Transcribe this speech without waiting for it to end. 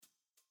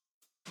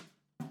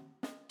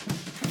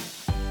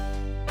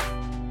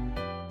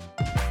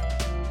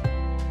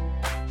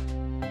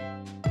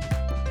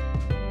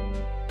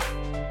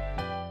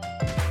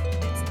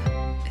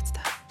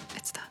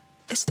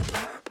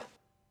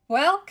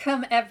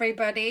Welcome,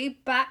 everybody,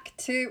 back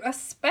to a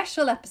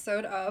special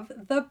episode of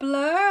The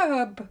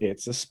Blurb.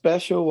 It's a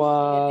special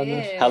one.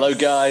 It is. Hello,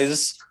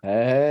 guys.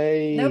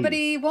 Hey.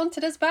 Nobody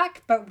wanted us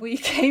back, but we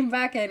came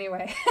back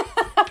anyway.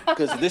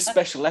 Because this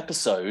special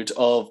episode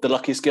of The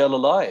Luckiest Girl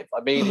Alive. I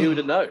mean, who would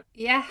have known?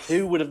 Yes.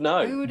 Who would have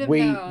known? Who would have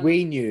known?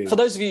 We knew. For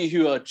those of you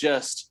who are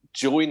just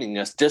joining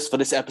us just for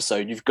this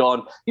episode, you've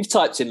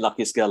typed in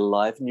Luckiest Girl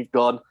Alive and you've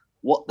gone,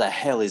 what the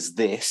hell is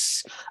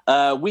this?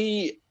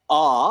 We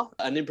are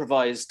an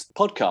improvised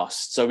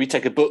podcast. So we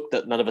take a book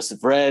that none of us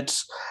have read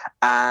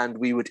and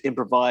we would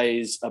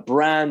improvise a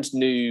brand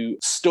new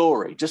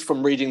story just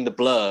from reading the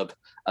blurb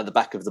at the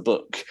back of the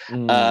book.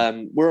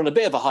 We're on a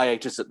bit of a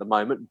hiatus at the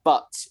moment,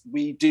 but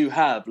we do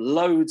have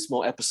loads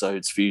more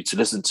episodes for you to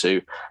listen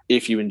to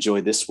if you enjoy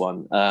this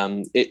one.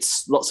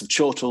 It's lots of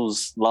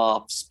chortles,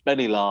 laughs,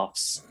 belly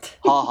laughs,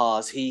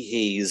 ha-has,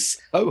 hee-hees.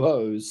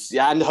 Ho-hos.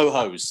 Yeah, and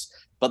ho-hos.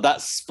 But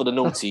that's for the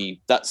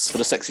naughty, that's for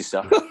the sexy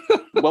stuff.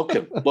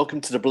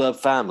 Welcome to the Blurb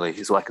family,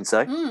 is what I can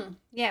say.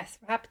 Yes,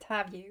 we're happy to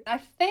have you. I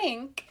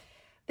think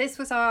this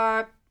was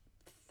our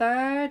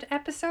third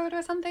episode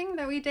or something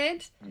that we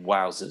did.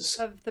 Wowzers.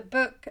 Of the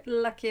book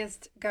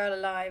Luckiest Girl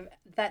Alive,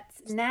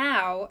 that's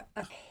now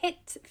a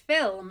hit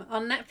film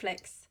on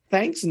Netflix.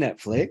 Thanks,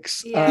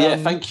 Netflix. Yeah.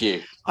 Thank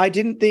you. I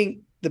didn't think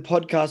the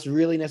podcast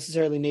really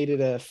necessarily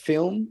needed a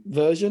film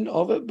version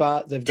of it,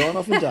 but they've gone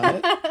off and done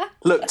it.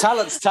 Look,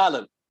 talent's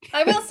talent.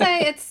 I will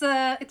say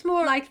it's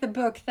more like the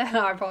book than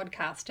our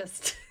podcast,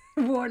 just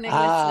warning listeners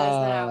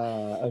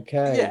now.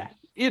 Okay. Yeah,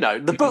 you know,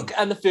 the book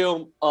and the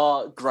film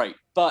are great,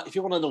 but if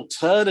you want an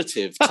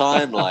alternative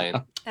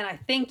timeline, And I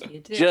think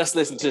you do. just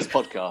listen to this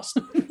podcast.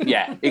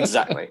 Yeah,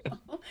 exactly.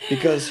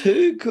 Because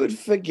who could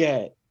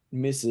forget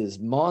Mrs.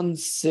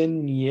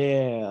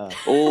 Monseigneur?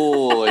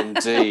 Oh,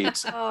 indeed.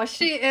 Oh,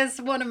 she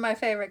is one of my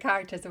favourite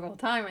characters of all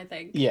time, I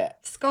think. Yeah.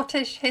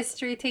 Scottish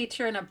history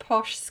teacher in a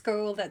posh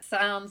school that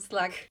sounds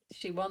like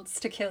she wants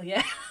to kill you.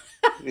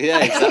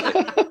 Yeah,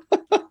 exactly.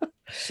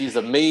 She's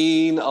a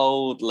mean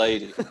old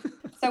lady.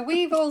 So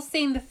we've all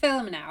seen the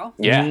film now.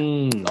 Yeah.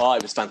 Mm. Oh,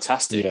 it was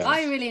fantastic. Yeah.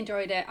 I really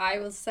enjoyed it. I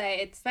will say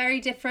it's very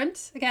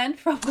different, again,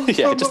 from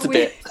Yeah, just a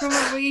bit. from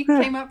what we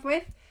came up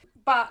with.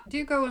 But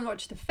do go and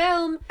watch the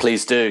film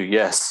Please do,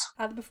 yes.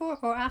 either before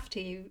or after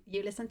you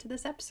listen to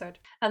this episode.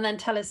 And then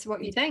tell us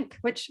what you think.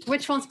 Which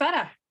one's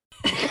better?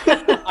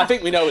 I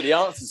think we know what the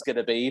answer's going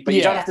to be, but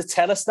you Yeah. don't have to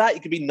tell us that.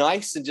 You can be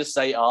nice and just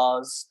say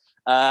ours.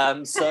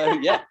 So,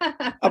 yeah.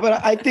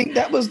 But I think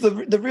that was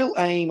the real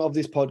aim of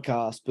this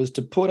podcast, was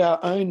to put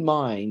our own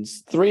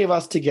minds, three of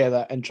us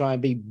together, and try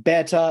and be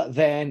better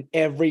than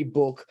every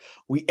book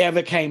we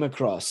ever came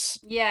across.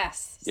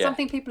 Yes. Yeah.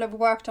 Something people have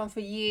worked on for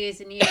years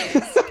and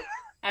years.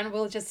 And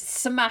we'll just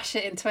smash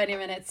it in 20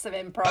 minutes of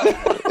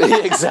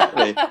improv.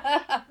 Exactly.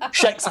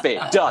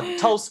 Shakespeare, done.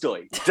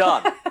 Tolstoy,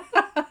 done.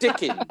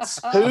 Dickens,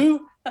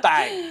 who?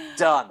 Bang,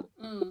 done.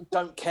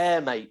 Don't care,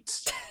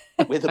 mate.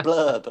 With a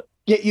blurb.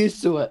 Get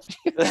used to it.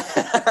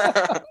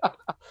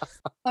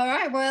 All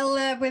right.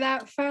 Well,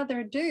 without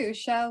further ado,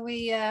 shall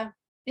we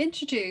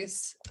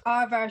introduce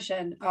our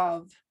version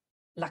of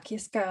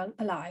Luckiest Girl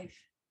Alive?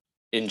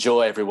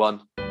 Enjoy,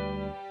 everyone.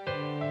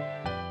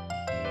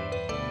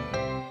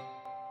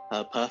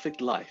 Her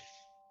perfect life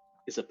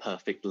is a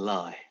perfect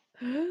lie.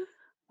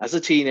 As a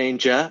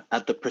teenager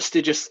at the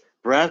prestigious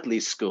Bradley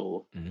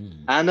School,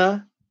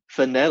 Anna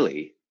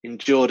Fanelli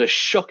endured a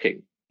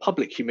shocking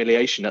public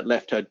humiliation that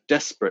left her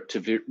desperate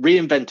to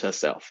reinvent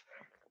herself.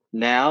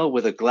 Now,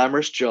 with a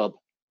glamorous job,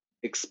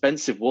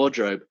 expensive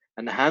wardrobe,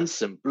 and a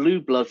handsome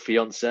blue blood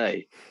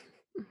fiancé,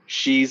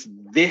 she's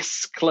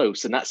this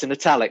close, and that's in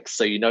italics,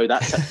 so you know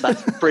that's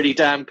pretty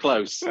damn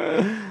close,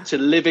 to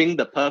living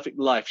the perfect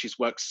life she's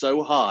worked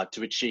so hard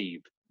to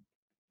achieve.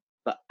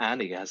 But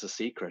Annie has a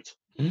secret.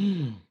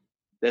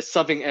 There's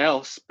something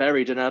else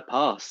buried in her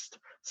past,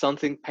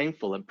 something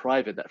painful and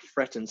private that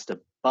threatens to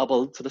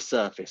bubble to the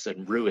surface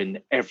and ruin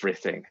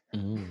everything.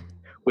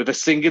 With a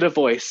singular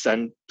voice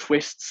and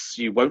twists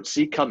you won't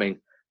see coming,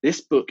 this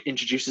book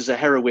introduces a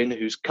heroine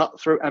whose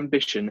cutthroat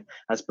ambition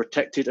has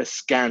protected a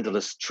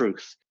scandalous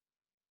truth,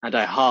 and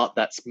a heart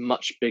that's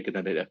much bigger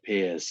than it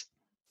appears.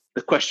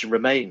 The question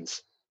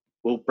remains,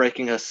 will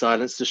breaking her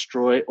silence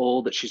destroy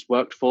all that she's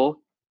worked for?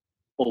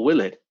 Or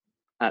will it,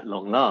 at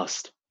long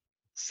last,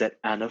 set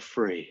Anna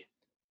free?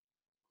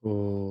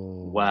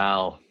 Oh.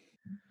 Wow.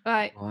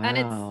 Right. Wow.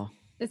 And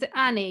is it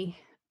Annie?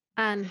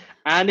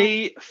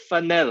 Annie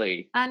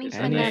Fanelli. Annie is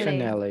her Annie name.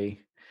 Fanelli. Fanelli.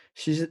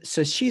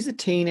 She's a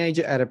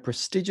teenager at a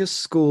prestigious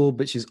school,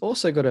 but she's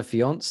also got a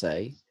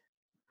fiance.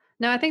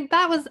 No, I think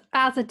that was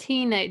as a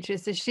teenager.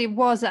 So she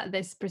was at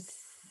this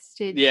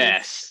prestigious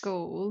Yes.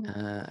 school.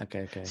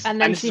 Okay. And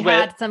then And she this is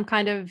where- had some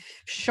kind of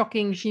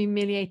shocking,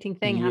 humiliating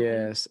thing happen.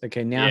 Yes.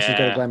 Okay. Now she's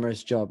got a Yeah.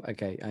 glamorous job.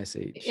 Okay, I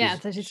see. Yeah,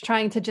 so she's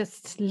trying to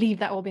just leave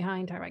that all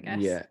behind her, I guess.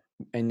 Yeah,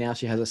 and now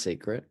she has a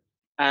secret.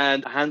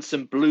 And a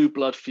handsome blue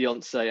blood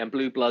fiance. And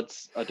blue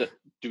bloods,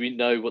 do we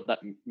know what that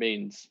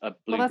means? A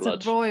blue Well, that's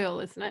blood. a royal,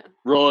 isn't it?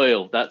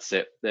 Royal, that's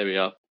it. There we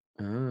are.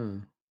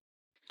 Oh.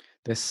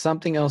 There's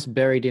something else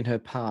buried in her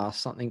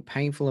past, something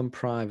painful and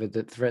private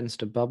that threatens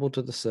to bubble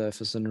to the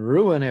surface and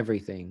ruin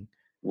everything.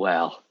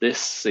 Well, this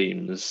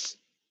seems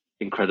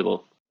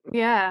incredible.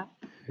 Yeah.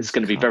 It's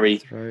going to be very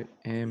cutthroat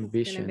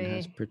ambition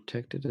has be-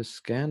 protected a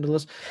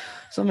scandalous.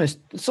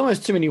 It's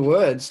almost too many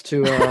words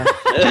to.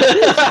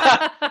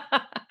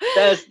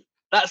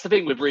 That's the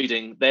thing with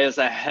reading. There's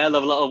a hell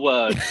of a lot of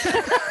words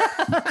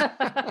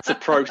to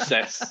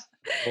process.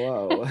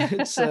 Whoa,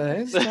 it's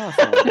tough.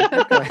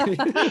 Okay.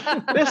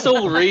 This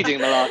all reading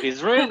malarkey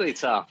is really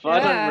tough. I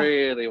don't Yeah.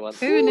 really want.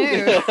 Who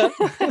knew?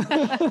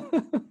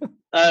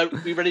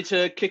 We ready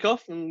to kick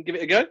off and give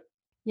it a go?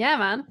 Yeah,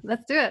 man.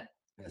 Let's do it.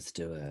 Let's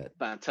do it.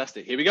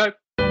 Fantastic. Here we go.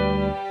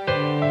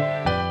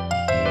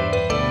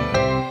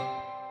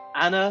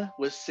 Anna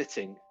was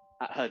sitting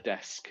at her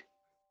desk.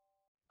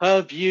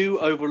 Her view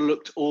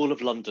overlooked all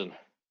of London.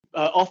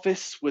 Her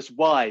office was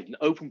wide and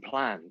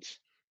open-planned.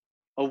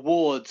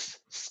 Awards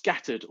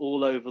scattered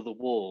all over the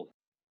wall.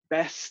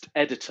 Best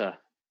editor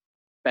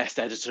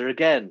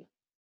again.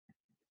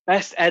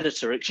 Best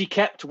editor. She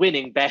kept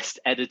winning best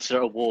editor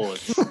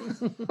awards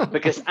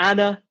because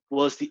Anna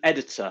was the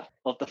editor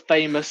of the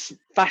famous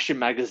fashion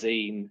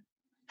magazine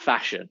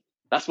Fashion.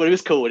 That's what it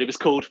was called. It was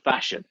called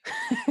Fashion.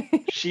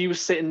 She was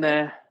sitting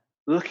there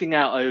looking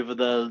out over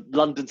the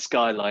London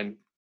skyline,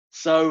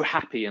 so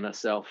happy in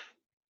herself.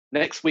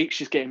 Next week,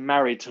 she's getting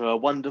married to her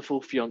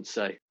wonderful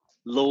fiance,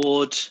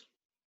 Lord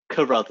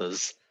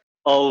Carruthers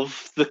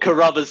of the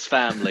Carruthers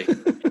family.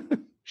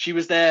 She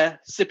was there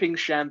sipping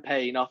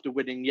champagne after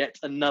winning yet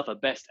another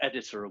Best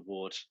Editor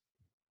award.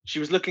 She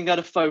was looking at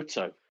a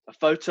photo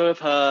of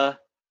her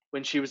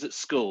when she was at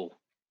school,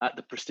 at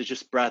the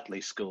prestigious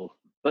Bradley School.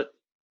 But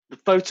the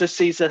photo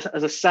sees her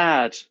as a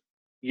sad,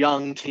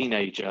 young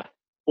teenager,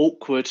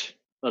 awkward,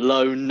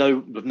 alone,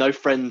 with no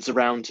friends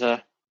around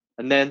her.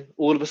 And then,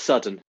 all of a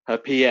sudden, her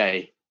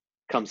PA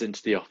comes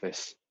into the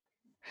office.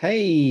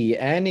 Hey,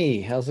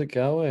 Annie, how's it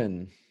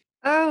going?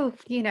 Oh,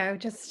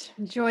 just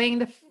enjoying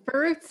the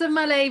fruits of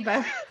my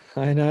labor.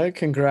 I know.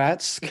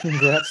 Congrats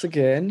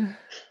again.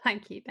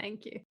 Thank you.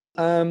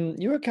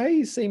 You okay?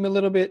 You seem a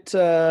little bit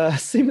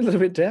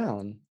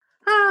down.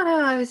 Oh no,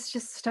 I was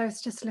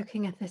just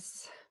looking at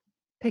this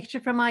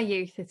picture from my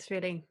youth. It's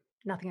really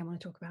nothing I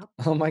want to talk about.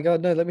 Oh my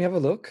God, no, let me have a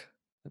look.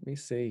 Let me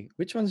see.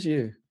 Which one's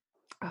you?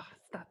 Oh,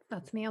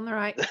 that's me on the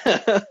right.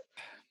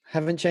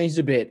 Haven't changed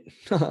a bit.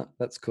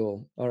 That's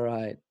cool. All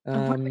right.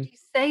 And why would you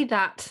say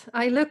that?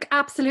 I look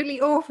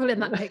absolutely awful in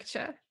that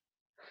picture.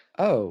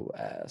 Oh,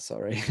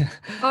 sorry.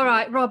 All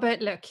right,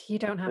 Robert, look, you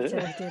don't have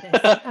to do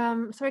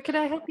this. Sorry, could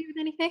I help you with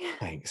anything?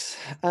 Thanks.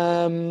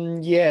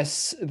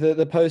 Yes,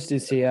 the post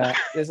is here.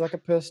 There's like a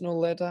personal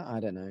letter. I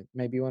don't know.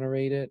 Maybe you want to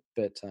read it,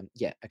 but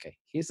yeah, okay.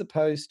 Here's the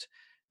post,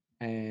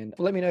 and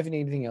let me know if you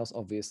need anything else,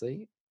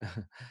 obviously.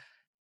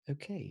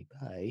 Okay,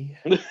 bye.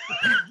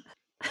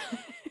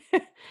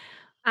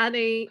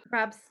 Annie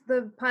grabs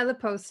the pile of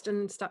post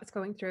and starts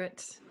going through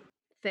it.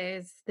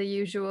 There's the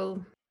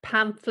usual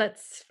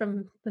pamphlets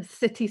from the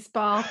city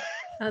spa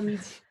and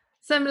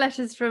some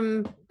letters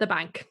from the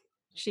bank.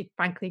 She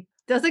frankly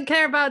doesn't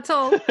care about at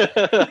all.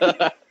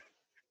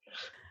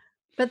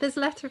 But this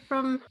letter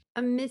from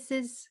a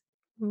Mrs.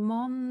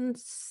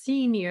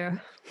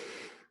 Monsignor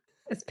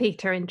has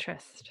piqued her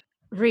interest.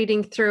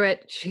 Reading through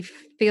it, she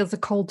feels a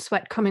cold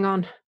sweat coming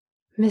on.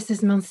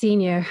 Mrs.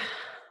 Monsignor,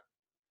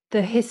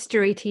 the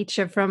history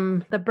teacher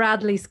from the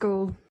Bradley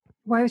School.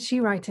 Why was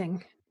she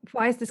writing?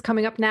 Why is this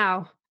coming up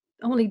now?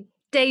 Only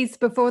days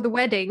before the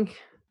wedding.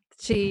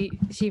 She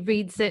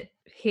reads it,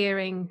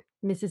 hearing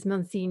Mrs.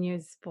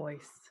 Monsignor's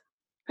voice.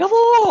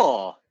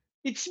 Hello,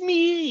 it's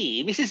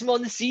me, Mrs.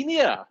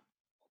 Monsignor.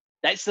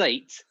 That's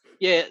right.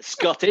 Yeah,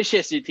 Scottish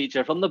history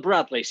teacher from the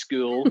Bradley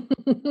School.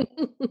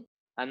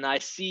 And I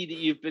see that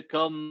you've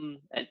become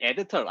an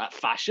editor at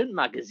Fashion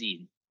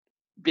magazine.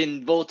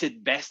 Been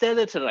voted best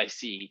editor, I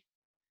see.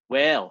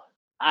 Well,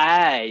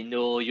 I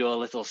know your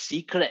little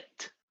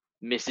secret,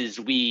 Mrs.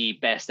 Wee,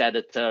 best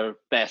editor,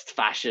 best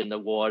fashion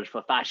award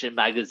for Fashion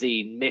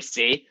magazine,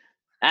 Missy.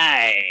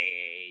 I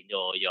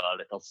know your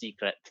little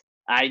secret.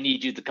 I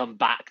need you to come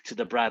back to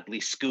the Bradley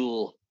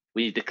School.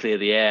 We need to clear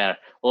the air.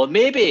 Or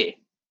maybe,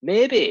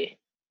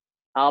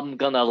 I'm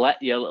gonna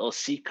let your little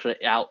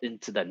secret out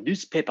into the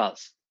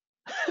newspapers.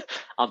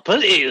 I'm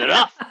pretty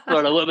rough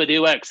for a woman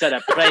who works at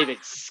a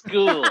private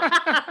school.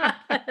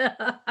 That's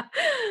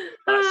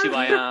who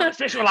I am.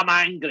 Especially when I'm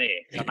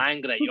angry. I'm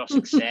angry at your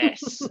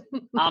success.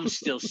 I'm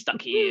still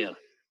stuck here,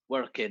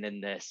 working in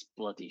this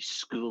bloody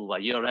school while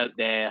you're out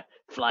there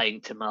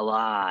flying to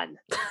Milan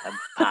and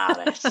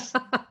Paris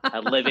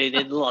and living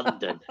in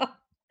London.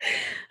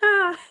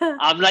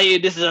 I'm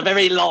writing, this is a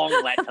very long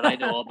letter, I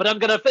know, but I'm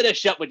going to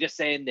finish up with just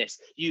saying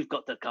this. You've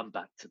got to come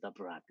back to the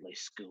Bradley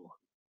School.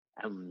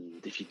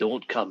 And if you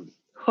don't come,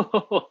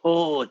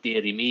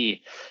 dearie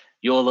me,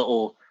 your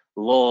little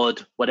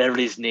Lord, whatever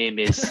his name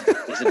is,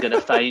 isn't going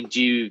to find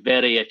you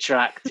very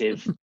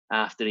attractive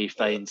after he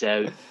finds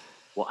out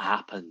what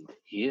happened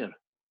here.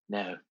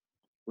 Now,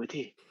 would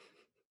he?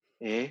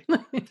 Eh?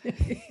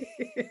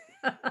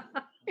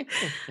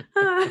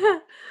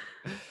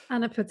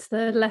 Anna puts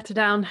the letter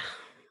down.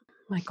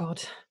 My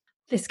God,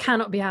 this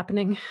cannot be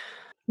happening.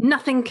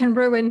 Nothing can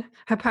ruin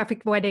her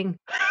perfect wedding.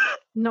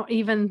 Not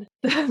even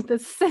the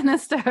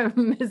sinister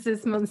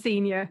Mrs.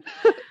 Monsignor.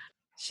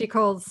 She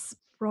calls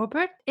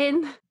Robert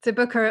in to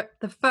book her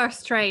the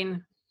first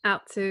train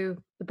out to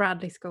the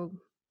Bradley School.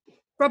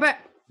 Robert!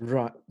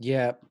 Right.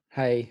 Yeah.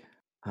 Hey.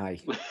 Hi.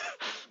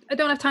 I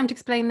don't have time to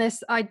explain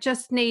this. I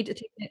just need a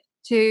ticket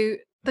to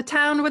the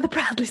town where the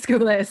Bradley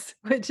School is,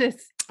 which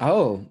is...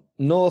 Oh,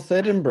 North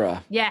Edinburgh.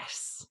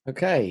 Yes.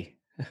 Okay.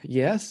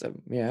 Yes.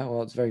 Yeah.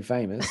 Well, it's very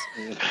famous.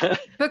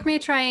 Book me a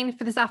train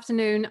for this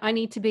afternoon. I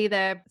need to be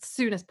there as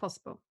soon as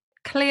possible.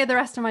 Clear the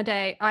rest of my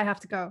day. I have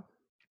to go.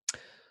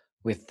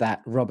 With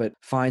that, Robert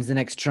finds the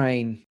next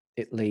train.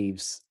 It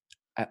leaves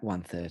at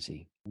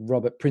 1:30.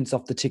 Robert prints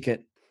off the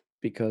ticket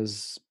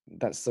because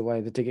that's the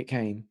way the ticket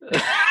came.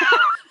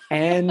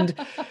 And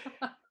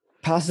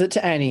passes it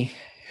to Annie,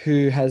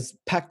 who has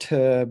packed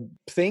her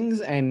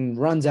things and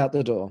runs out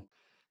the door.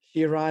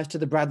 She arrives to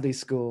the Bradley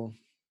School.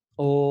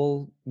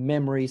 All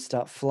memories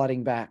start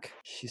flooding back.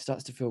 She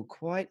starts to feel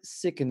quite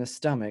sick in the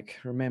stomach,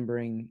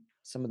 remembering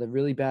some of the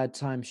really bad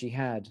times she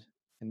had,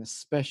 and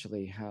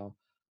especially how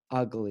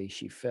ugly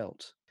she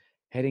felt.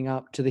 Heading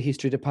up to the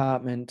history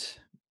department,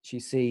 she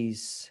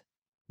sees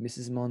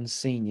Mrs.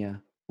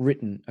 Monsignor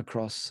written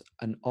across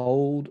an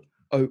old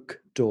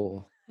oak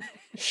door.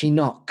 She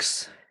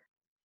knocks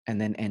and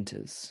then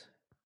enters.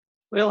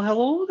 Well,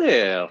 hello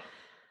there.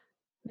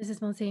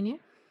 Mrs. Monsignor?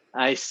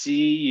 I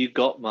see you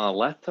got my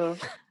letter.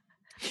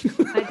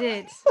 I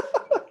did.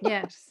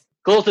 Yes.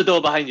 Close the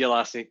door behind you,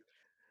 lassie.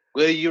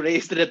 Were you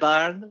raised in a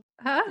barn?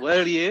 Huh?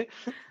 Were you?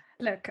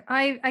 Look,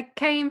 I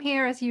came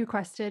here as you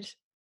requested.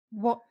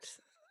 What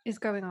is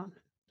going on?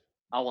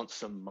 I want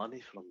some money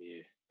from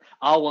you.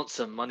 I want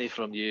some money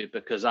from you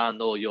because I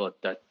know your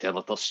dirty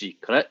little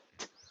secret.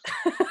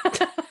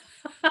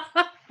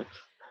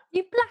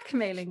 You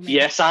blackmailing me?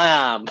 Yes, I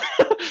am.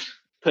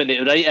 Putting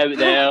it right out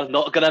there,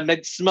 not going to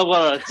mince my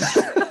words.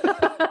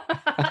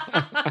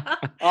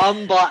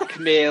 I'm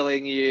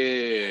blackmailing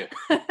you.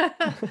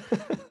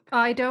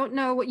 I don't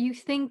know what you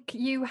think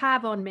you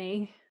have on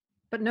me,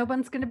 but no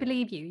one's going to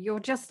believe you. You're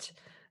just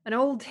an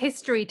old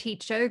history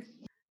teacher.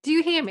 Do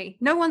you hear me?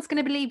 No one's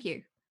going to believe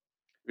you.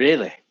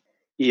 Really?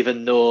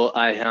 Even though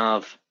I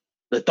have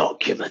the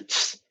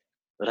documents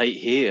right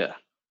here.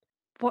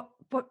 What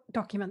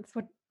documents?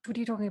 What are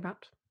you talking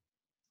about?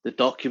 The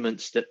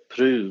documents that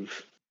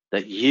prove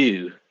that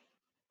you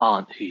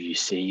aren't who you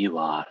say you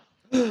are.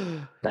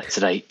 That's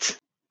right.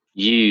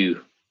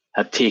 You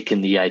have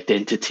taken the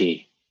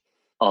identity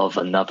of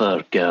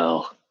another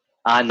girl.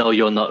 I know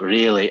you're not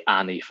really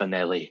Annie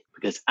Fanelli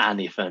because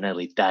Annie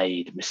Fanelli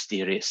died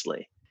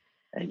mysteriously.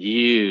 And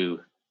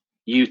you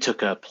took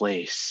her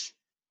place.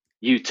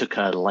 You took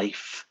her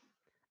life.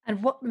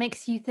 And what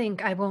makes you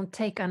think I won't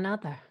take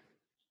another?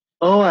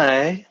 Oh,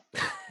 aye.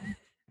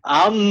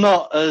 I'm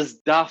not as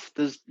daft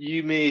as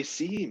you may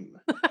seem.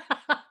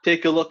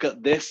 Take a look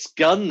at this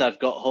gun I've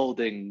got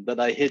holding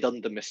that I hid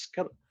under my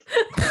skirt.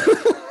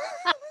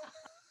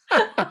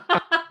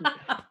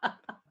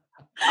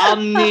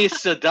 I'm nae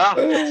so daft.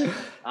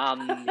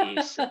 I'm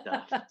nae so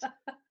daft.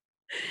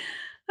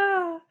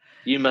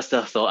 You must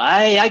have thought,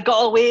 aye, I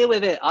got away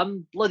with it.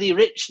 I'm bloody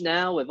rich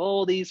now with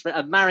all these.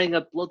 I'm marrying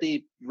a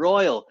bloody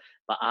royal.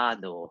 But I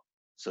know.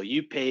 So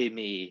you pay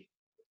me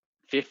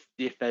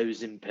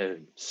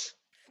 £50,000.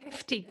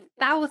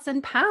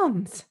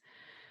 £50,000? It's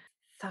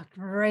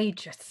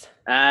outrageous.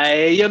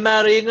 Aye, you're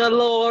marrying a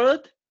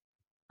lord,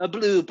 a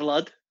blue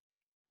blood.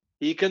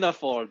 He can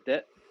afford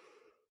it.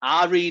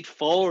 I read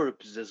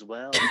Forbes as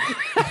well.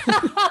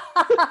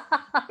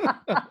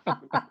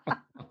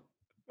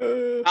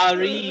 I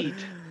read.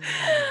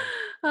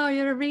 Oh,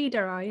 you're a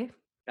reader, are you?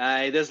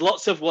 Aye, there's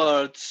lots of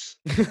words,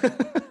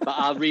 but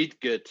I read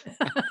good.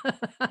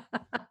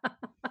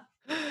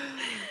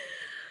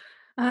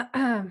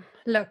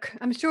 Look,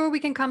 I'm sure we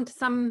can come to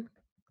some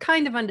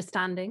kind of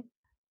understanding.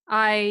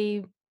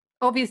 I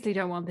obviously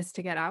don't want this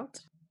to get out.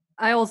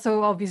 I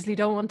also obviously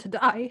don't want to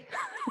die.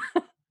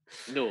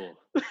 No.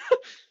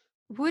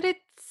 Would it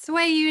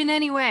sway you in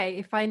any way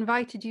if I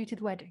invited you to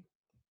the wedding?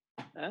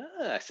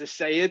 A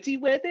society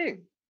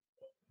wedding.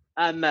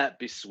 I might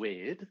be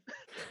swayed.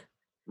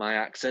 My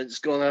accent's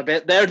gone a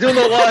bit there. Do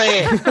not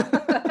worry.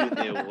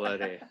 Do not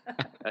worry.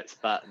 It's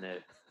back now.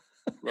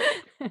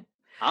 Look,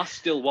 I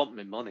still want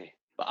my money,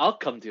 but I'll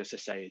come to your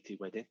society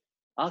wedding.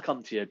 I'll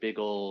come to your big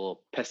old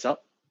piss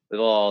up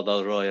with all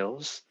the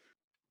royals.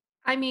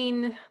 I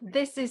mean,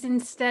 this is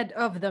instead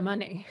of the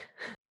money.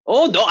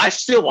 Oh, no, I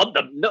still want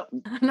them. No,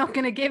 I'm not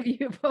going to give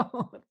you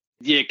both.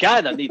 you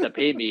kind of need to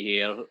pay me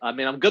here. I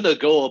mean, I'm going to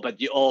go, but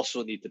you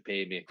also need to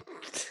pay me.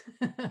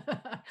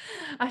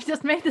 I've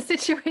just made the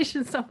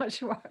situation so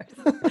much worse.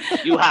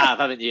 You have,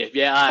 haven't you?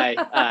 Yeah,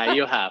 aye,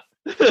 you have.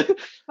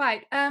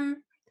 Right,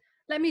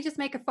 let me just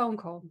make a phone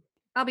call.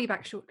 I'll be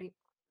back shortly.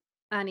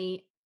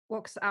 Annie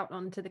walks out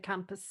onto the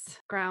campus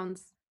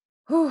grounds.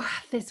 Oh,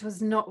 this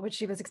was not what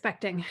she was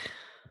expecting.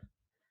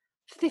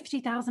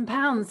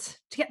 £50,000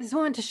 to get this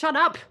woman to shut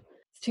up.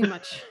 It's too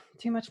much.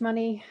 too much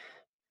money,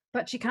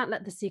 but she can't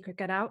let the secret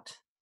get out.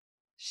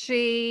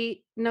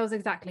 She knows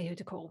exactly who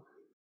to call.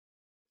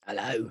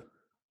 Hello.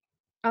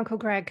 Uncle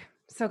Greg,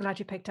 so glad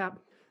you picked up.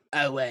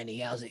 Oh, Annie,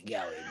 how's it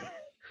going?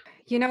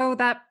 You know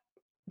that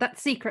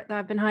secret that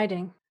I've been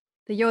hiding,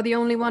 that you're the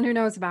only one who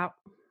knows about.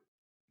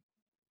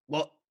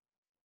 What?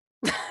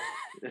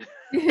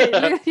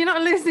 You're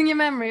not losing your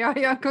memory, are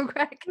you, Uncle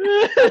Greg?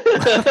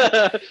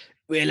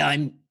 Well,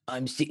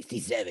 I'm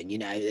 67. You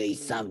know,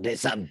 there's some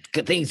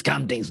things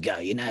come, things go.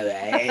 You know,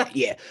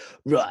 yeah,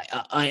 right.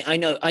 I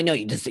know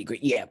the secret.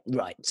 Yeah,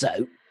 right.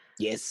 So,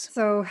 yes.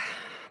 So,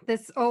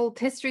 this old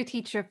history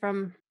teacher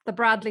from the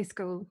Bradley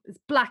School is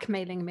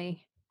blackmailing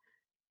me.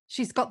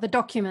 She's got the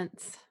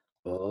documents.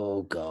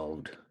 Oh,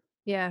 God.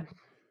 Yeah.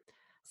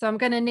 So I'm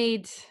going to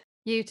need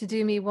you to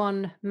do me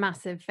one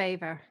massive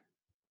favor.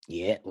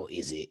 Yeah, what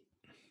is it?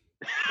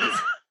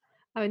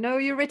 I know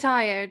you're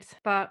retired,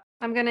 but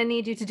I'm going to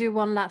need you to do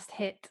one last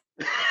hit.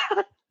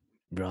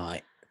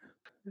 Right.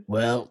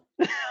 Well,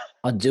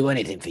 I'd do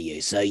anything for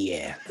you. So,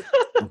 yeah,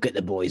 we'll get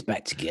the boys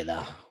back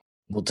together.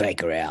 We'll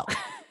take her out.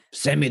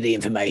 Send me the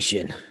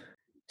information.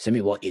 Send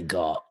me what you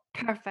got.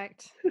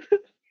 Perfect.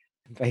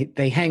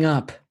 They hang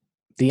up.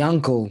 The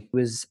uncle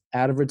was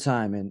out of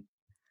retirement,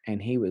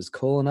 and he was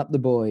calling up the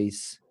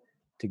boys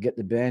to get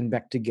the band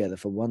back together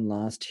for one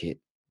last hit.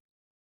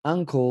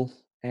 Uncle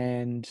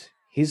and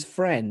his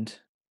friend,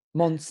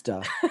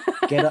 Monster,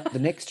 get up the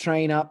next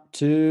train up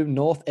to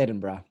North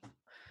Edinburgh,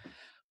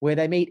 where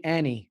they meet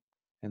Annie,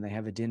 and they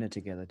have a dinner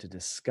together to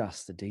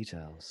discuss the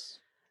details.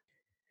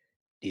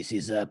 This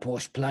is a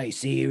posh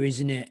place here,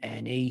 isn't it,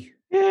 Annie?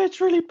 Yeah,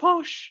 it's really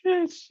posh.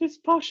 Yeah, it's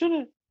posh, isn't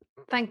it?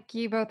 Thank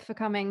you both for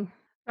coming.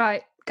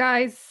 Right,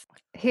 guys,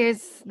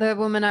 here's the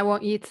woman I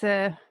want you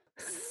to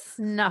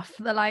snuff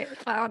the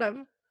life out of.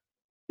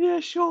 Yeah,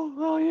 sure.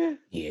 Oh, yeah.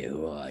 Yeah,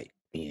 right.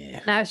 Yeah.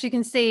 Now, as you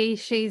can see,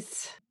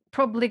 she's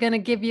probably going to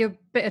give you a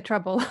bit of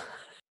trouble.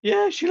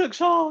 Yeah, she looks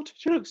hard.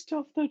 She looks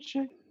tough, doesn't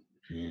she?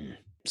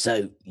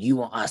 So you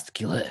want us to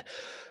kill her?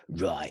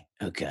 Right,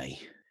 okay.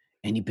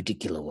 Any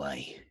particular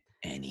way,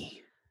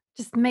 Annie?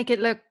 Just make it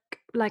look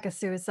like a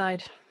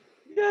suicide.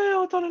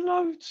 Yeah, I don't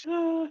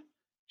know.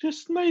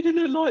 Just made it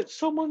look like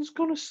someone's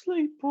gone to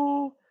sleep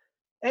or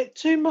ate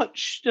too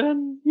much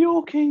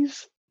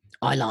Yorkies.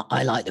 I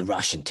like the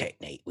Russian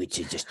technique, which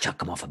is just chuck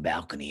them off a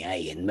balcony,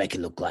 and make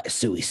it look like a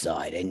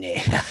suicide, isn't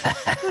it?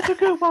 That's a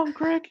good one,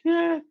 Greg.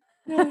 Yeah.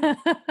 Yeah,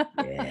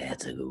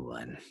 that's a good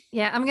one.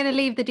 Yeah, I'm going to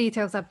leave the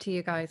details up to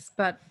you guys,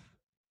 but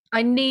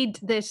I need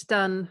this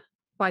done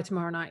by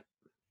tomorrow night.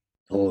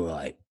 All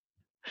right.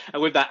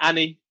 And with that,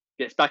 Annie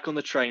gets back on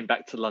the train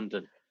back to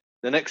London.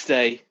 The next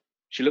day,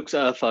 she looks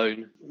at her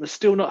phone and has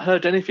still not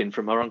heard anything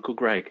from her Uncle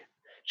Greg.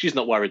 She's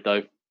not worried,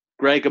 though.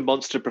 Greg and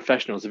Monster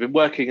Professionals have been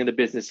working in the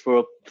business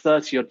for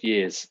 30-odd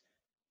years.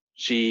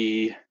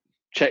 She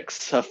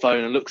checks her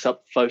phone and looks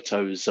up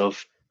photos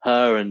of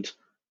her and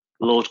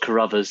Lord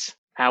Carruthers,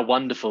 how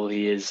wonderful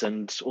he is,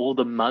 and all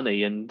the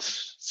money and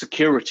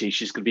security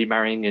she's going to be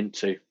marrying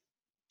into.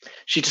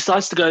 She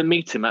decides to go and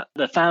meet him at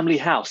the family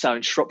house out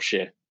in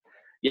Shropshire.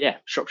 Yeah,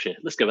 Shropshire.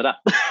 Let's go with that.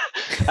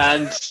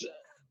 And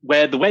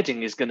where the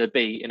wedding is going to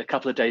be in a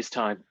couple of days'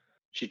 time.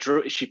 She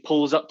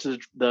pulls up to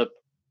the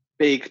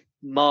big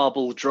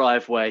marble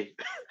driveway,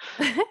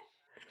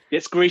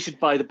 gets greeted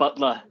by the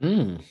butler,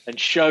 and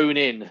shown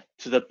in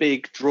to the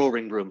big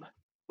drawing room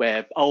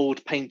where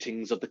old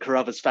paintings of the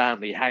Carruthers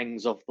family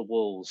hangs off the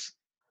walls.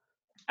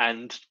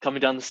 And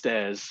coming down the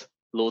stairs,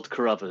 Lord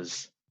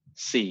Carruthers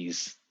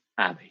sees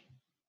Annie.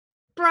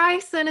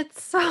 Bryson,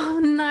 it's so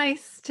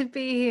nice to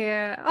be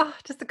here. Oh,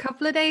 just a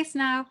couple of days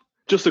now.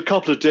 Just a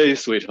couple of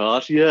days,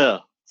 sweetheart. Yeah,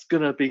 it's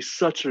going to be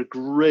such a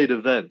great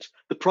event.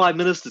 The Prime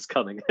Minister's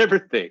coming,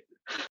 everything.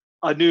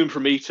 I knew him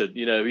from Eton.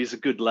 You know, he's a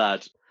good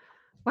lad.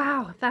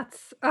 Wow,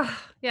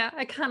 yeah,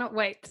 I cannot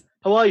wait.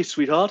 How are you,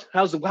 sweetheart?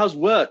 How's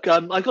work?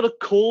 I got a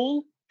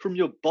call from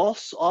your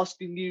boss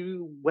asking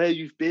you where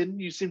you've been.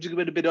 You seem to have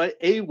been a bit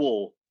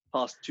AWOL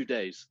past 2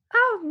 days.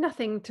 Oh,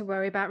 nothing to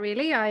worry about,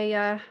 really.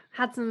 I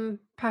had some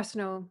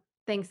personal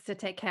things to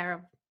take care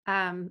of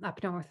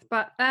up north,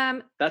 but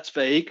That's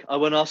vague. I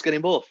won't ask any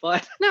more.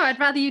 Fine. no, I'd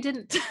rather you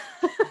didn't.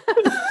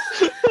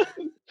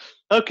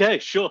 Okay,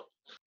 sure.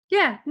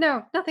 Yeah,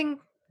 no, nothing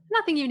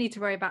you need to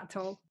worry about at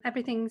all.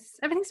 Everything's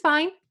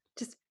fine.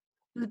 Just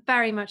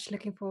very much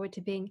looking forward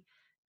to being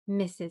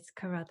Mrs.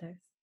 Carruthers.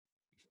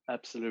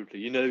 Absolutely.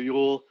 You know,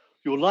 your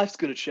life's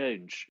going to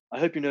change. I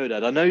hope you know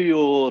that. I know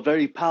you're a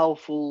very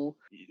powerful,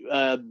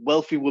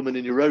 wealthy woman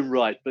in your own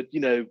right, but, you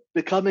know,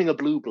 becoming a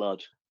blue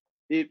blood,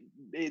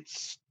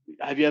 it's...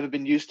 Have you ever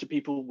been used to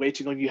people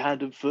waiting on you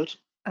hand and foot?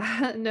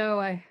 No,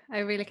 I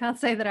really can't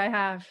say that I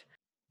have.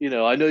 You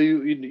know, I know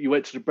you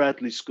went to the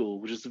Bradley School,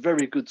 which is a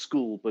very good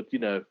school, but, you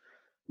know,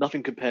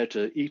 nothing compared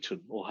to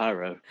Eton or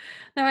Harrow.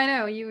 No, I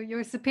know.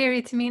 You're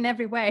superior to me in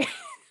every way.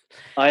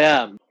 I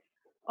am.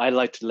 I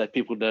like to let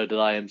people know that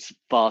I am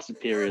far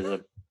superior to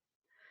them.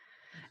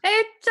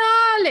 Hey,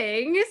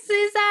 darling, this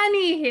is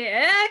Annie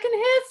here. I can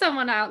hear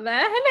someone out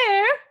there.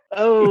 Hello.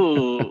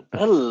 Oh,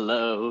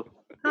 hello.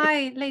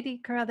 Hi, Lady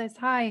Carruthers.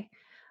 Hi.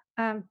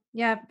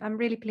 Yeah, I'm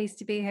really pleased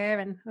to be here,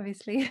 and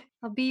obviously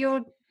I'll be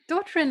your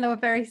daughter-in-law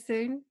very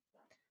soon.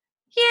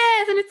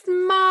 Yes, and it's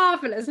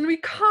marvelous, and we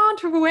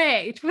can't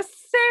wait. We're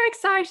so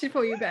excited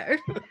for you both.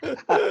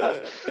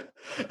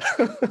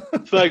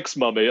 Thanks,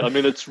 Mummy. I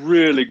mean, it's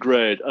really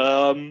great.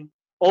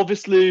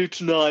 Obviously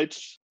tonight,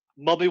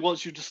 Mummy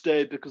wants you to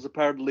stay because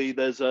apparently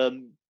there's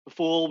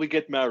before we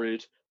get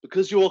married,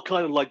 because you're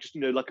kind of like just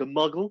like a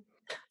muggle.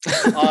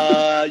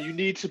 You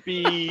need to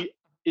be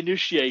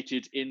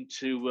initiated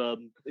into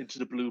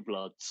the blue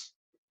bloods.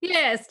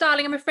 Yes,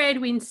 darling, I'm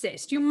afraid we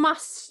insist. You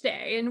must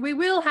stay, and we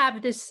will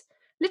have this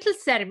little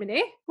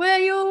ceremony where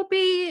you'll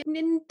be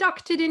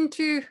inducted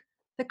into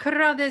the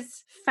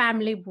Carruthers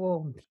family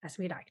warmth, as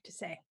we like to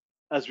say.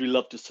 As we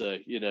love to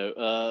say,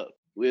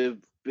 we're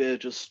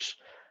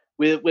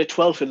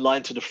 12th in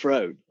line to the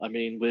throne. I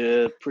mean,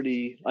 we're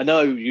pretty. I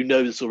know you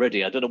know this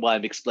already. I don't know why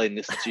I'm explaining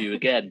this to you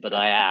again, but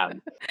I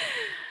am.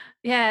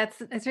 Yeah,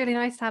 it's really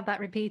nice to have that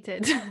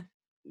repeated.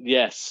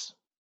 Yes.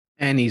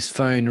 Annie's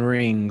phone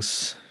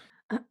rings.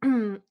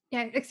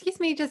 Yeah, excuse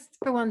me just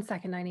for 1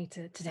 second. I need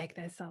to take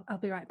this. I'll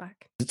be right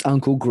back. It's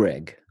Uncle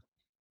Greg.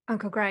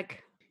 Uncle Greg.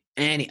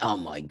 Annie, oh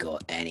my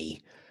God,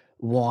 Annie,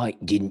 why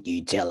didn't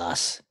you tell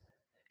us?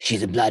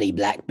 She's a bloody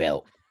black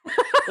belt.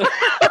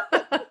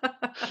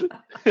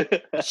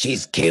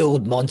 She's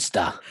killed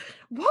Monster.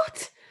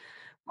 What?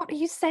 What are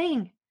you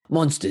saying?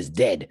 Monster's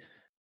dead.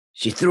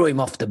 She threw him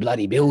off the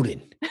bloody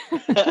building.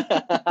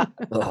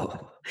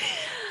 Oh.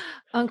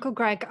 Uncle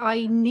Greg,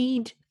 I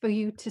need for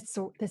you to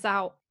sort this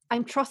out.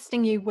 I'm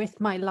trusting you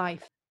with my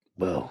life.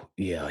 Well,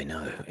 yeah, I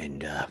know.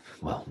 And,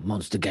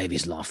 Monster gave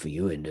his life for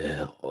you. And,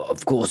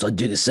 of course, I'd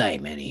do the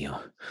same, Annie.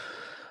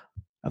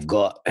 I've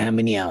got how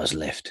many hours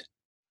left?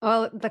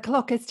 Well, the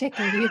clock is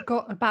ticking. You've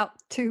got about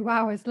 2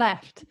 hours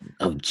left.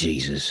 Oh,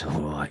 Jesus. All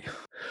right.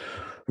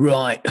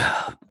 Right.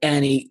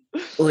 Annie,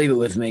 leave it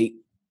with me.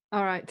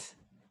 All right.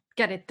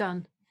 Get it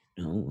done.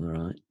 Oh,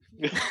 all right.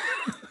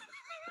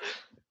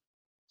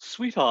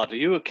 Sweetheart, are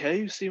you okay?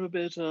 You seem a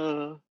bit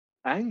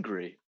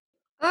angry.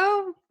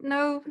 Oh,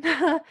 no,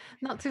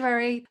 not to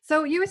worry.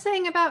 So you were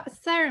saying about a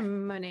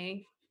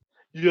ceremony.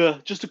 Yeah,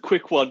 just a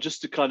quick one,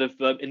 just to kind of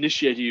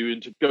initiate you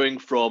into going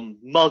from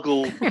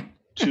Muggle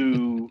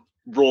to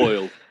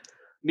Royal.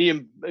 Me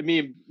and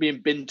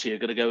Binti are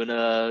gonna go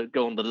and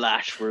go on the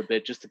lash for a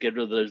bit, just to get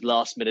rid of those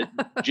last minute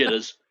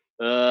jitters.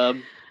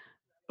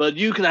 But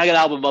you can hang it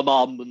out with my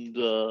mum,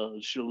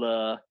 and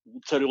she'll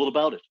tell you all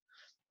about it.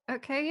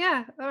 Okay,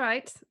 yeah, all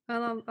right.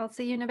 Well, I'll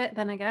see you in a bit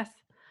then, I guess.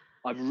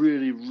 I'm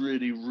really,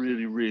 really,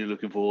 really, really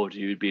looking forward to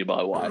you being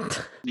my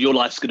wife. Your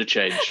life's gonna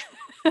change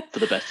for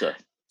the better.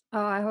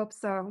 Oh, I hope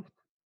so.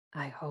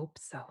 I hope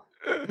so.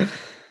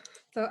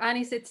 So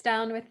Annie sits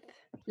down with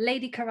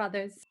Lady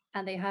Carruthers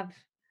and they have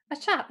a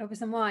chat over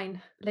some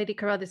wine. Lady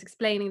Carruthers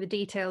explaining the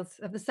details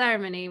of the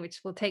ceremony,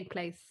 which will take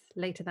place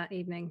later that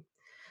evening.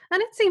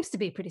 And it seems to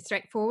be pretty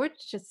straightforward,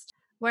 just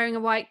wearing a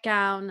white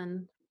gown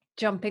and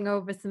jumping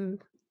over some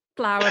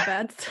flower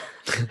beds.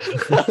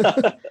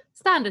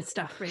 Standard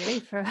stuff, really,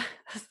 for a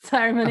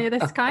ceremony of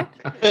this kind.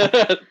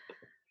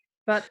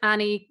 But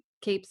Annie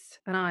keeps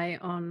an eye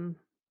on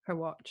her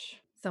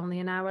watch. It's only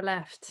an hour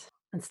left,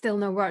 and still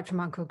no word from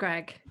Uncle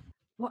Greg.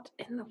 What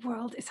in the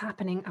world is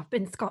happening up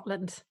in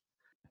Scotland?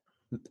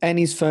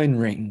 Annie's phone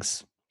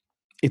rings.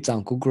 It's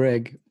Uncle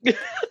Greg.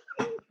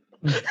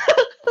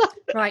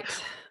 Right,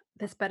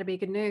 this better be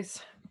good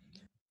news.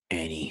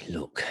 Annie,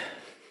 look.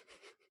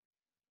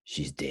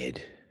 She's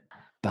dead.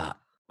 But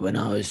when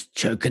I was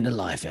choking the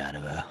life out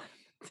of her,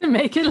 To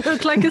make it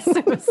look like a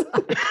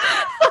suicide.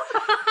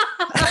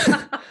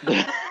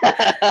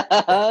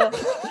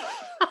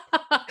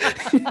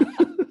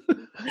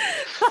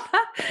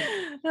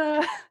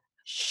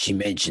 she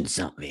mentioned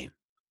something,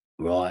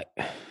 right?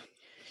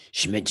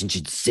 She mentioned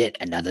she'd sent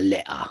another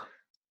letter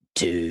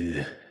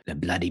to the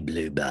bloody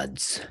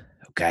Bluebirds,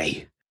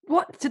 okay?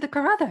 What, to the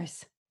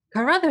Carruthers?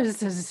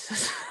 Carruthers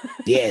is...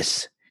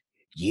 Yes,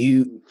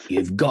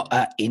 you've got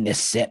to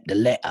intercept the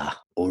letter,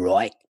 all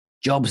right?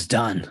 Job's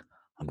done.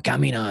 I'm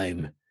coming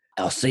home.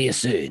 I'll see you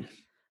soon.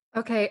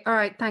 Okay, all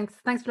right, thanks.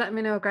 Thanks for letting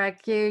me know, Greg.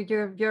 You're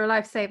a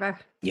lifesaver.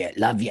 Yeah,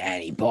 love you,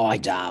 Annie. Bye,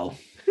 doll.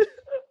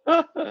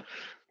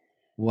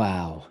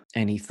 Wow.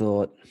 Annie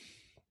thought,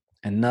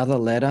 another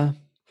letter?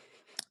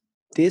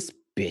 This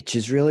bitch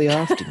is really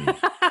after me.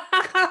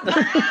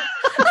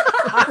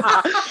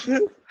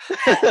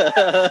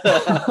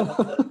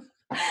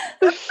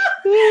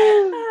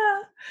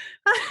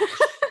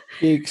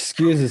 She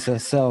excuses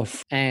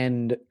herself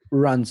and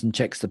runs and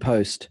checks the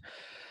post.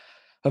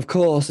 Of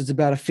course, it's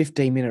about a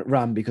 15-minute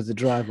run because the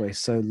driveway is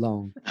so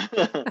long.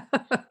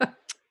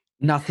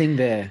 Nothing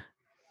there.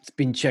 It's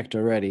been checked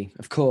already.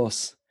 Of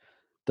course,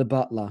 the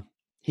butler,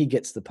 he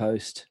gets the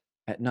post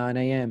at 9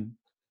 a.m.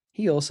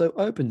 He also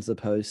opens the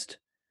post.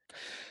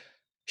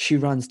 She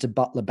runs to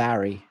Butler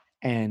Barry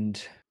and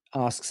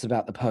asks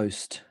about the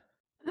post.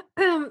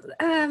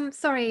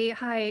 Sorry,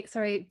 hi,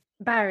 sorry,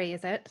 Barry,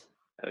 is it?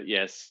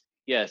 Yes,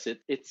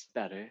 it's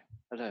better.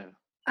 Hello.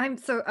 I'm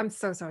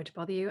so sorry to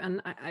bother you,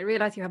 and I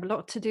realize you have a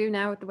lot to do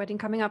now with the wedding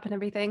coming up and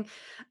everything.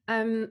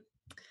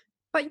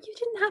 But you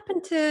didn't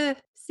happen to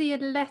see a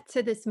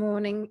letter this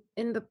morning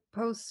in the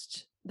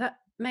post that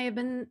may have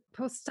been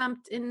post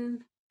stamped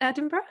in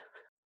Edinburgh?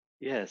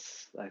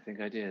 Yes, I think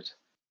I did.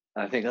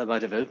 I think I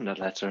might have opened that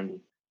letter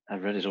and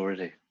I've read it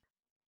already.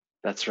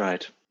 That's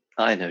right.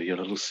 I know your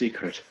little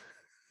secret.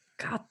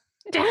 God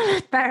damn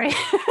it, Barry.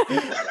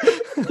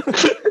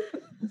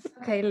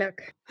 Okay,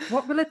 look,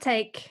 what will it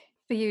take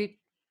for you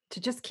to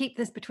just keep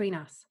this between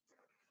us?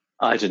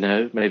 I don't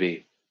know,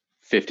 maybe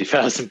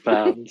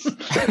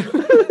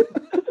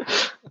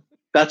 £50,000.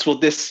 That's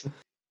what this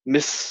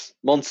Miss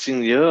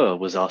Monseigneur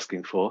was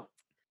asking for.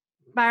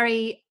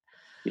 Barry,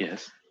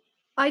 Yes.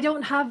 I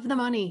don't have the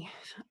money.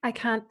 I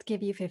can't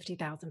give you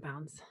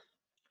 £50,000.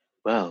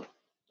 Well,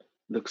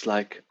 looks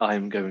like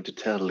I'm going to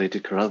tell Lady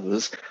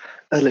Carruthers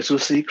a little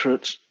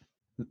secret.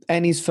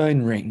 Annie's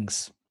phone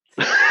rings.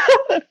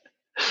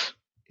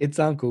 It's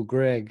Uncle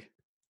Greg.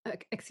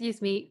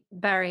 Excuse me,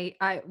 Barry.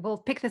 I will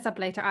pick this up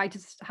later. I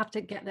just have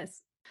to get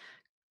this.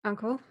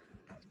 Uncle?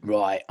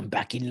 Right, I'm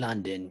back in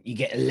London. You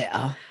get a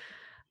letter?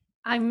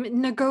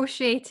 I'm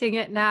negotiating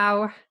it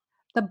now.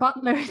 The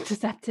butler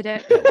intercepted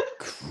it. Oh,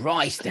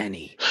 Christ,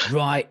 Annie.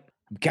 Right,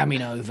 I'm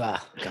coming over.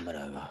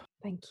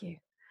 Thank you.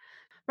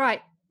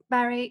 Right,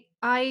 Barry,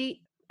 I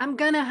am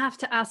going to have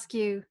to ask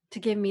you to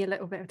give me a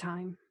little bit of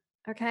time,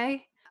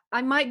 okay?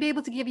 I might be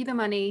able to give you the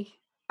money.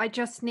 I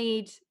just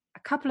need a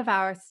couple of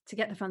hours to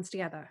get the funds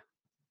together.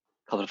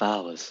 Couple of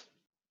hours.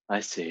 I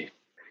see.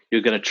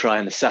 You're going to try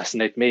and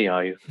assassinate me,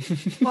 are you?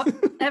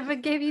 Whatever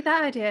gave you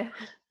that idea?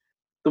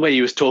 The way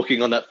you was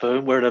talking on that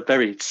phone, we're in a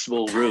very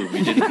small room.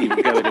 You didn't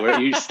even go anywhere.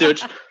 You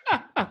stood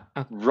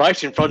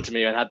right in front of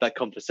me and had that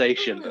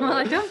conversation. Well,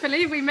 I don't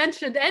believe we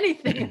mentioned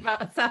anything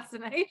about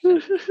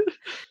assassination.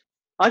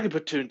 I can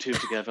put two and two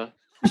together.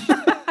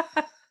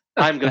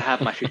 I'm going to have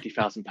my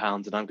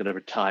 £50,000 and I'm going to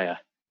retire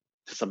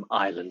to some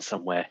island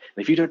somewhere.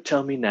 And if you don't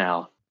tell me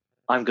now,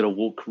 I'm going to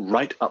walk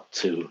right up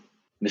to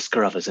Miss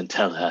Carruthers and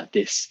tell her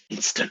this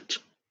instant.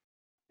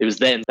 It was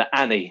then that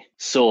Annie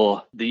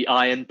saw the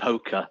iron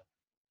poker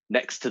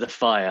next to the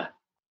fire.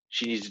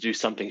 She needed to do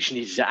something. She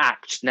needed to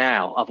act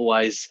now.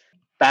 Otherwise,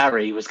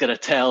 Barry was going to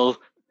tell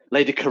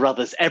Lady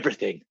Carruthers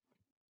everything.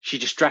 She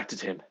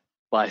distracted him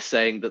by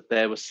saying that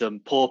there were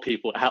some poor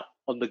people out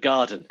on the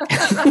garden.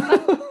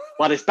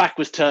 While his back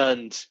was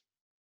turned,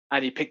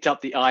 and he picked up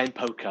the iron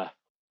poker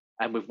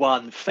and with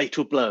one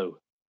fatal blow,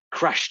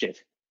 crashed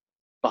it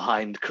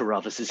behind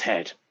Carruthers'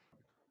 head.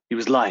 He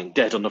was lying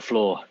dead on the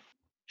floor.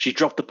 She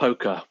dropped the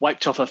poker,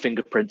 wiped off her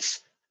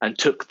fingerprints, and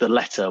took the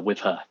letter with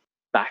her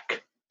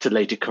back to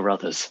Lady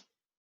Carruthers.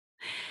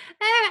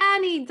 Oh,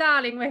 Annie,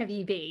 darling, where have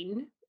you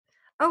been?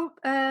 Oh,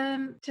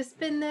 just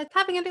been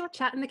having a little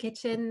chat in the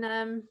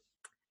kitchen.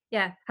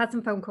 Yeah, had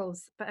some phone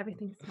calls, but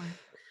everything's fine.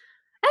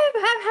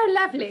 Oh, how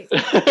lovely.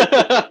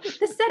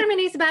 The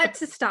ceremony's about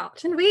to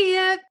start, and we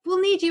will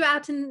need you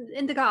out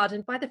in the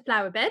garden by the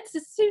flower beds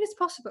as soon as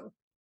possible.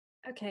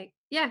 Okay,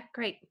 yeah,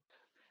 great.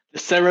 The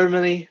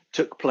ceremony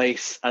took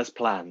place as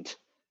planned.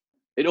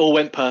 It all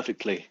went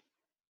perfectly.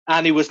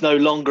 Annie was no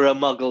longer a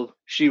muggle.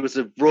 She was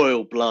of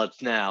royal blood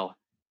now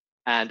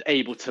and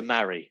able to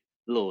marry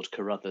Lord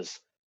Carruthers.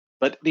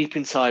 But deep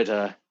inside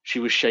her, she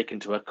was shaken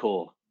to her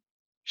core.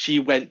 She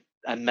went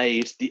and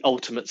made the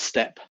ultimate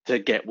step to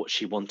get what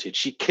she wanted.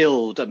 She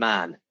killed a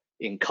man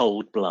in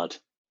cold blood.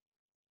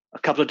 A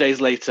couple of days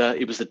later,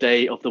 it was the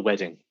day of the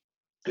wedding.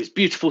 It was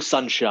beautiful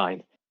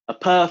sunshine, a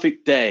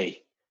perfect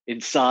day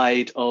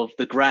inside of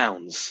the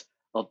grounds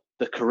of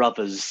the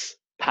Carruthers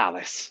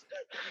Palace.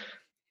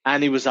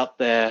 Annie was up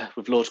there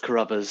with Lord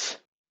Carruthers,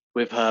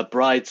 with her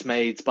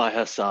bridesmaids by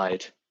her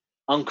side.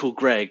 Uncle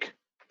Greg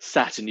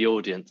sat in the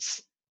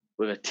audience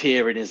with a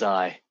tear in his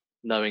eye,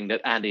 knowing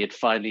that Annie had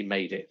finally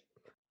made it.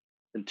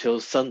 Until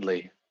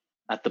suddenly,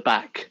 at the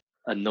back,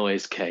 a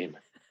noise came.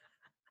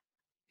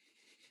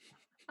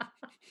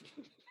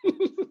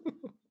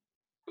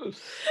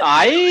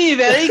 Aye,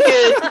 very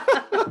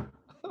good.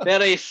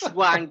 Very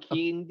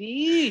swanky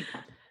indeed.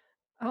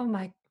 Oh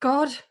my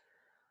God,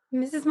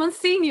 Mrs.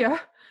 Monsignor.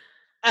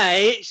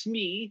 Aye, it's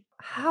me.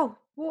 How?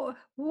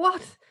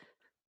 What?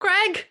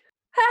 Greg,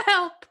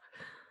 help!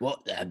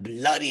 What the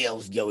bloody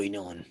hell's going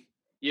on?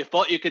 You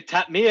thought you could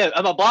tap me out?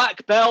 I'm a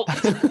black belt.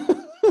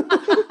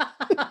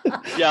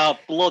 You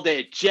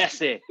bloody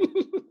Jesse.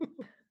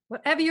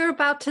 Whatever you're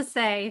about to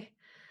say,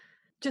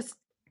 just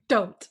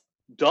don't.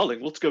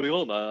 Darling, what's going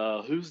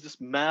on? Who's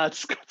this mad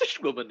Scottish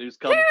woman who's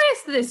come? Who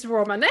is this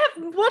woman?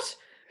 What?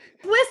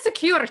 Where's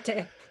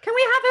security? Can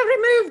we have her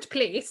removed,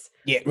 please?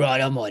 Yeah,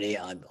 right, I'm on it.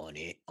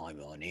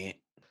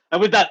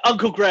 And with that,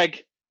 Uncle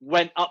Greg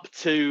went up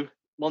to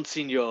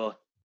Monsignor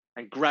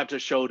and grabbed her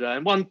shoulder.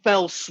 And one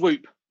fell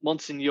swoop,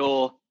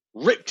 Monsignor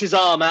ripped his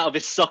arm out of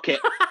his socket,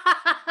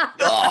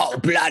 Oh,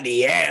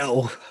 bloody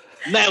hell.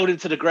 nailed him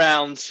to the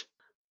ground,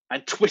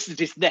 and twisted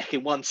his neck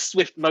in one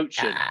swift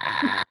motion.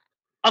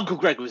 Uncle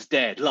Greg was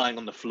dead, lying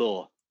on the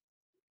floor.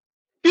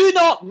 Do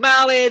not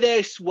marry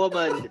this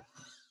woman.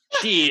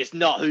 She is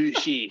not who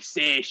she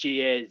says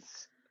she is.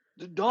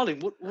 Darling,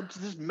 what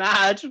does this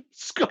mad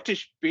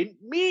Scottish bint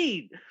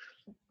mean?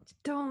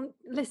 Don't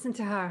listen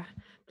to her,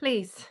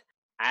 please.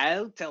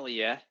 I'll tell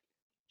you,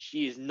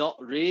 she is not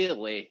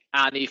really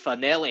Annie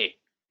Fanelli.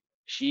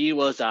 She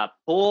was a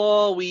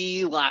poor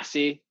wee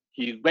lassie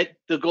who went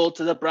to go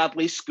to the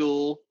Bradley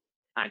school,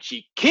 and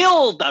she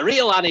killed the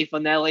real Annie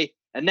Fanelli,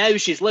 and now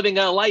she's living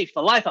her life,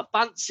 a life of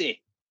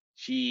fancy.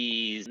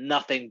 She's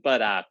nothing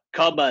but a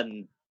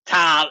common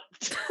tart.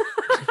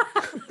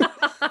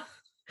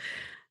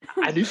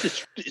 And is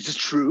this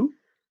true?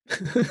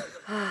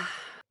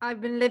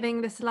 I've been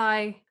living this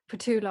lie for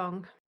too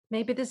long.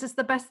 Maybe this is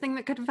the best thing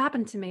that could have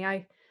happened to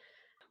me.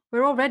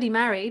 We're already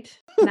married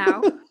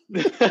now.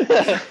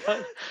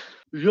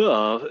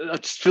 Yeah,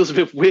 it just feels a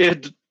bit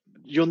weird.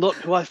 You're not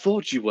who I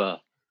thought you were.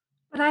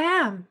 But I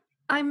am.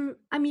 I'm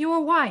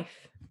your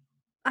wife.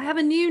 I have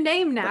a new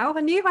name now,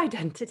 a new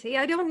identity.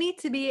 I don't need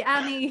to be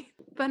Annie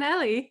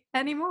Bonelli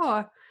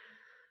anymore.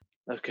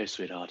 Okay,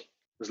 sweetheart.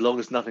 As long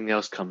as nothing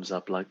else comes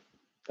up, like,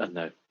 I don't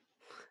know,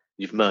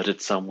 you've murdered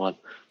someone.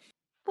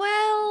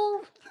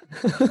 Well,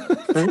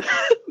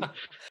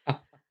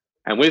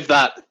 And with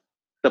that,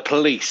 the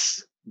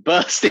police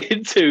burst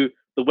into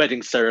the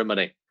wedding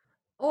ceremony.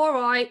 all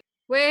right.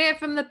 We're here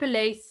from the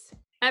police.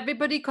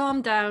 Everybody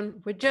calm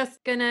down. We're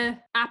just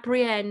gonna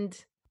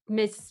apprehend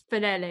Miss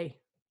Finelli.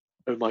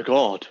 Oh my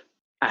God,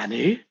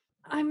 Annie?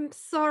 I'm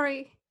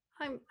sorry.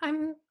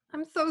 I'm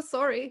so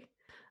sorry.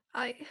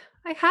 I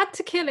had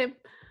to kill him.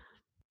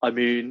 I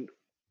mean,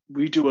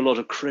 we do a lot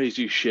of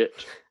crazy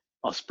shit,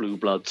 us blue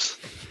bloods.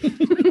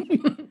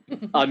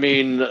 I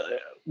mean,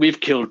 we've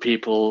killed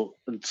people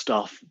and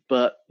stuff,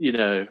 but, you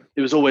know,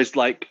 it was always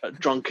like a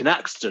drunken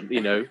accident,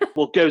 you know.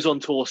 What goes on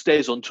tour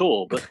stays on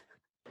tour, but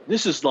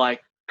this is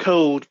like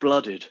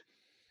cold-blooded.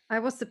 I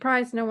was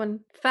surprised no one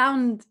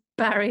found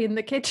Barry in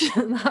the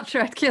kitchen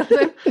after I'd killed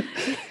him.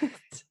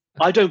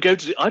 I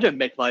don't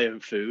make my own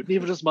food,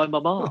 neither does my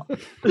mama.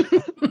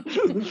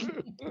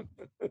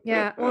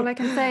 Yeah, all I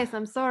can say is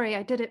I'm sorry.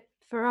 I did it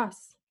for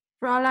us,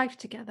 for our life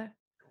together.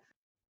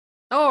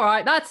 All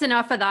right, that's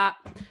enough of that.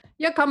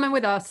 You're coming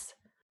with us.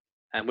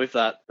 And with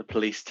that, the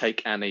police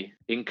take Annie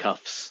in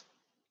cuffs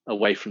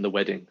away from the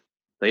wedding.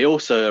 They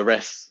also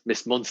arrest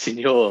Miss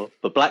Monsignor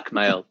for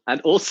blackmail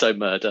and also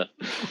murder.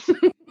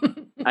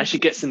 As she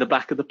gets in the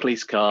back of the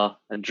police car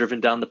and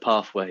driven down the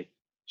pathway,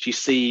 she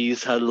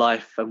sees her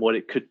life and what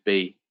it could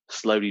be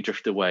slowly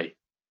drift away.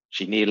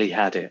 She nearly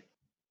had it.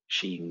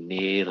 She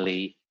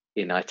nearly,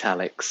 in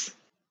italics,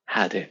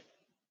 had it.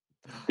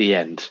 The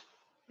end.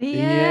 The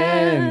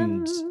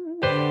end.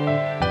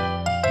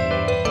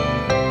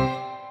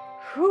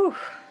 Whew.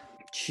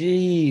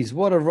 Jeez,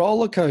 what a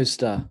roller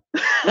coaster.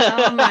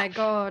 Oh my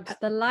God.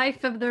 The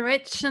life of the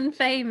rich and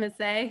famous,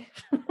 eh?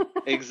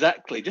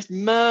 Exactly. Just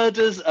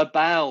murders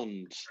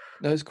abound.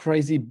 Those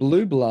crazy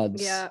blue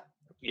bloods. Yeah.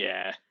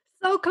 Yeah.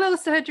 So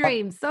close to her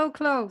dreams. So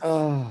close.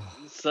 Oh,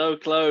 So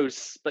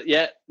close. But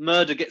yet,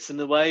 murder gets in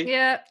the way.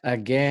 Yeah.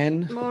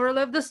 again. Moral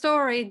of the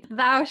story: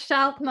 thou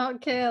shalt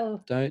not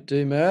kill. Don't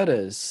do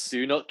murders.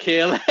 Do not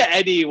kill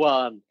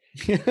anyone.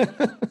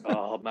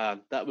 Oh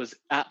man, that was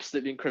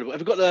absolutely incredible.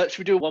 Have we got should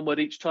we do a one word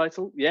each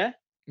title? Yeah?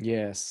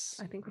 Yes.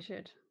 I think we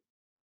should.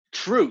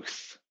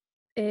 Truth.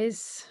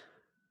 Is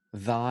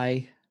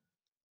Thy.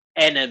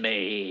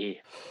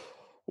 Enemy.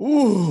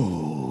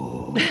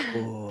 Ooh.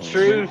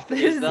 Truth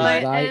Is is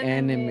thy Thy enemy.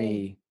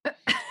 enemy.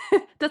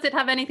 Does it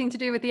have anything to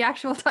do with the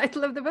actual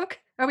title of the book?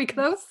 Are we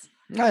close?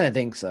 I don't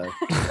think so.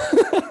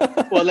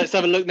 Well, let's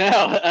have a look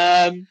now.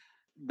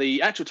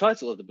 The actual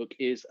title of the book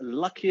is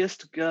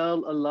Luckiest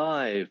Girl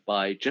Alive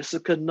by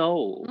Jessica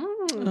Knoll.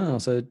 Oh,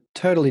 so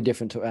totally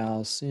different to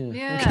ours. Yeah.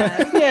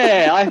 Yeah.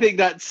 Yeah, I think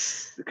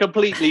that's a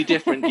completely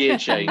different gear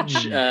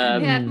change.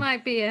 Yeah, it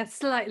might be a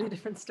slightly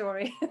different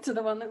story to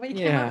the one that we came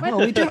Yeah. up with.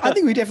 Well, I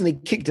think we definitely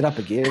kicked it up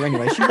a gear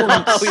anyway. She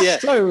wasn't Oh, yeah.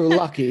 so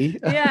lucky.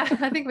 Yeah,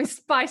 I think we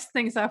spiced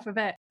things up a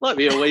bit. Like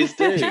we always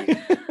do.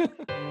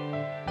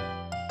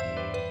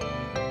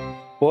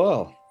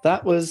 Well,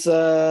 that was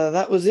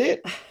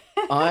it.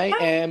 I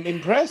am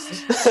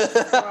impressed.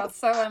 Well,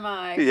 so am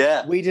I.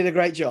 Yeah. We did a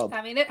great job.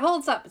 I mean, it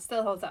holds up. It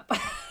still holds up.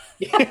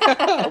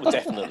 Oh,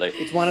 definitely.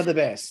 It's one of the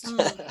best.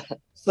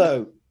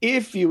 So,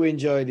 if you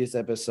enjoyed this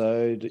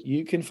episode,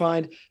 you can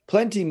find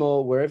plenty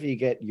more wherever you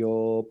get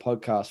your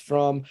podcast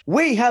from.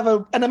 We have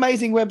an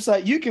amazing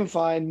website. You can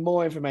find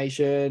more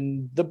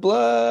information,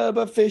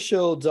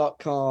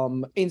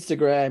 theblurbofficial.com.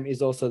 Instagram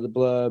is also the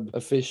Blurb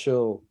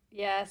Official.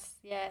 Yes,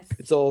 yes.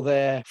 It's all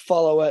there.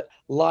 Follow it,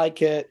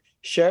 like it,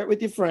 share it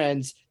with your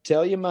friends,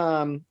 tell your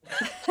mum.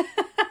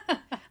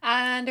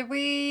 And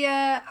we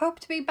hope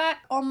to be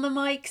back on the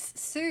mics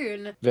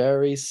soon.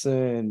 Very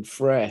soon,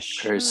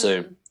 fresh. Very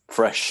soon.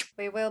 Fresh.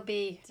 We will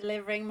be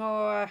delivering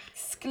more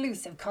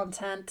exclusive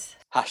content.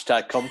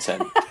 Hashtag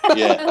content.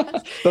 Yeah.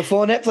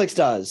 Before Netflix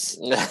does.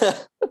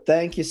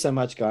 Thank you so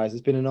much, guys.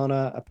 It's been an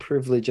honor, a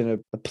privilege,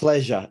 and a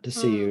pleasure to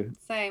see you.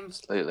 Same.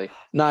 Absolutely.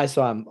 Nice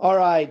one. All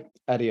right.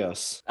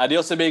 Adios.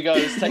 Adios,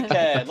 amigos. Take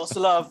care. Lots of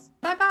love.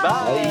 Bye-bye.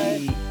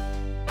 Bye.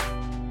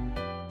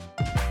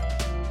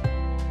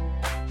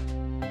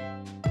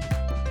 Bye.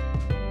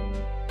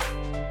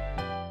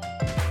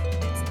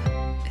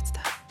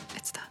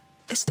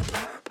 It's the